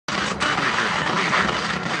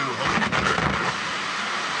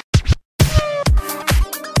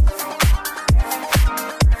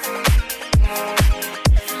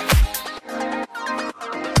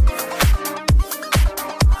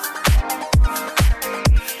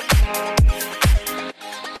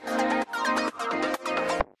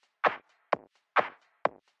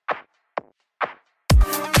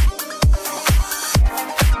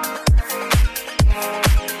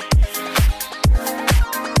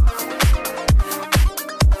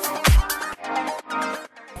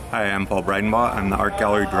Hi, I'm Paul Breidenbaugh. I'm the art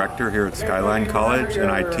gallery director here at Skyline College,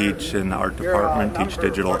 and I teach in the art department, teach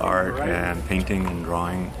digital art and painting and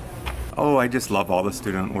drawing. Oh, I just love all the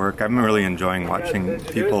student work. I'm really enjoying watching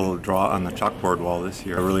people draw on the chalkboard wall this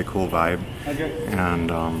year. A really cool vibe,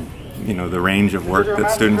 and you know, the range of work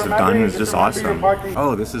that students have done is just awesome.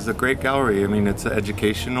 Oh, this is a great gallery. I mean, it's an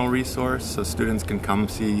educational resource, so students can come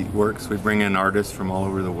see works. We bring in artists from all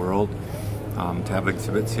over the world to have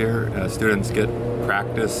exhibits here. Students get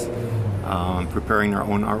practice preparing their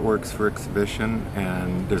own artworks for exhibition,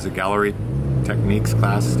 and there's a gallery techniques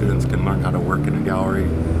class. Students can learn how to work in a gallery,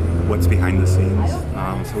 what's behind the scenes.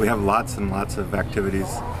 So we have lots and lots of activities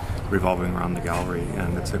revolving around the gallery,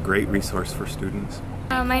 and it's a great resource for students.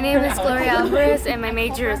 My name is Gloria Alvarez and my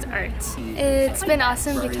major is art. It's been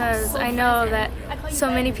awesome because I know that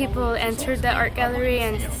so many people entered the art gallery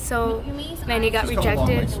and so many got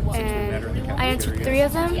rejected, and I entered 3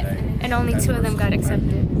 of them and only 2 of them got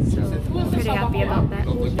accepted, so I'm pretty happy about that.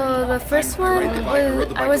 So the first one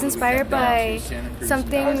was, I was inspired by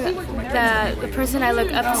something that the person I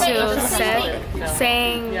look up to said,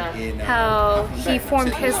 saying how he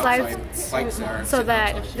formed his life so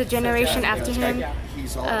that the generation after him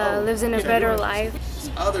lives in a better life.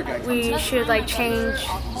 We should change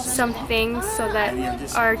some things so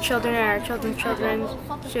that our children and our children's children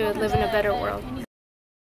should live in a better world.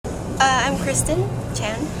 I'm Kristen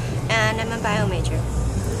Chan, and I'm a bio major.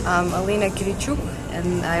 I'm Alina Kirichuk,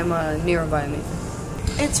 and I'm a neurobio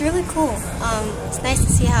major. It's really cool. It's nice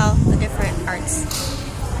to see how the different arts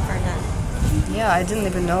are done. Yeah, I didn't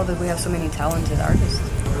even know that we have so many talented artists.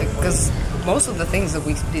 Because most of the things that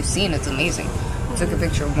we've seen, it's amazing. I took a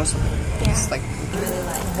picture of most of them. Yeah.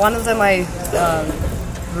 It's one of them I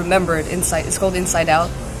remembered. It's called Inside Out.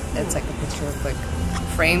 It's like a picture of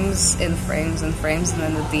frames in frames and frames, and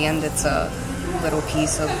then at the end it's a little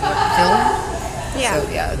piece of film. Yeah. So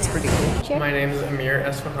yeah, it's pretty cool. My name is Amir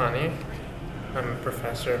Esfahani. I'm a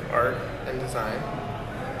professor of art and design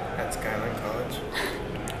at Skyline College,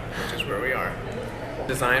 which is where we are.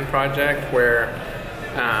 Design project where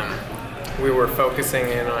we were focusing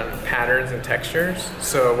in on patterns and textures.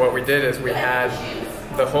 So what we did is we had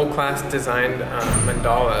the whole class designed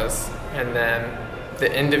mandalas, and then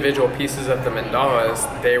the individual pieces of the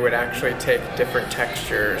mandalas, they would actually take different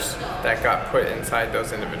textures that got put inside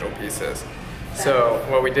those individual pieces. So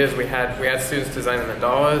what we did is we had students design the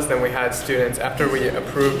mandalas, then we had students, after we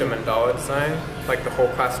approved a mandala design, the whole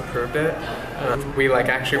class approved it, we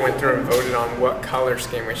actually went through and voted on what color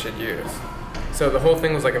scheme we should use. So the whole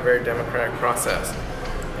thing was a very democratic process.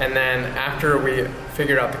 And then after we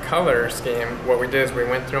figured out the color scheme, what we did is we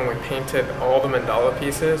went through and we painted all the mandala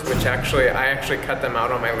pieces, which I actually cut them out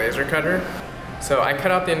on my laser cutter. So I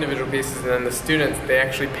cut out the individual pieces, and then the students, they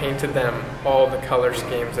actually painted them all the color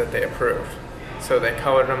schemes that they approved. So they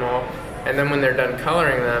colored them all, and then when they're done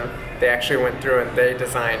coloring them, they actually went through and they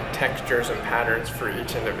designed textures and patterns for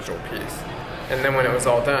each individual piece. And then when it was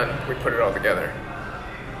all done, we put it all together.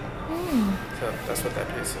 So that's what that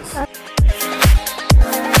piece is.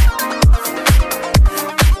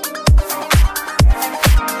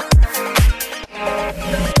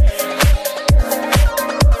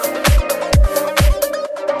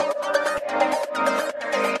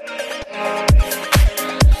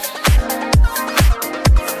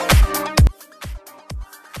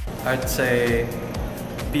 I'd say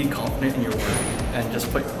be confident in your work and just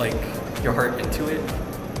put your heart into it,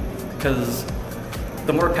 because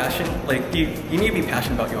the more passion, you need to be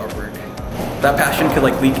passionate about your artwork. That passion could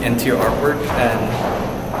leak into your artwork,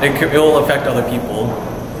 and it will affect other people.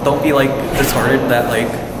 Don't be disheartened that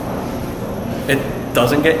it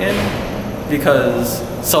doesn't get in, because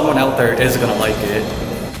someone out there is gonna like it.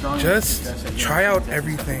 Just try out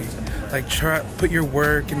everything. Put your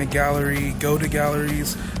work in the gallery, go to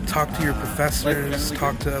galleries, talk to your professors,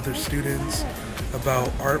 talk to other students about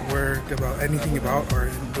artwork, about anything about art.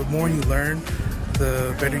 And the more you learn,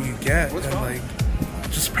 the better you get, and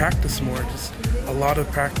just practice more. Just a lot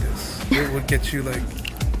of practice. It would get you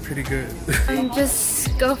pretty good.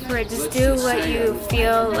 Just go for it. Just do what you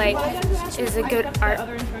feel is a good art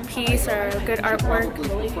piece or a good artwork,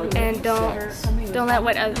 and don't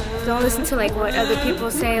listen to what other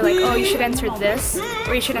people say. Oh, you should enter this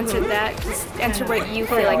or you should enter that. Just enter what you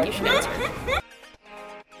feel like you should enter.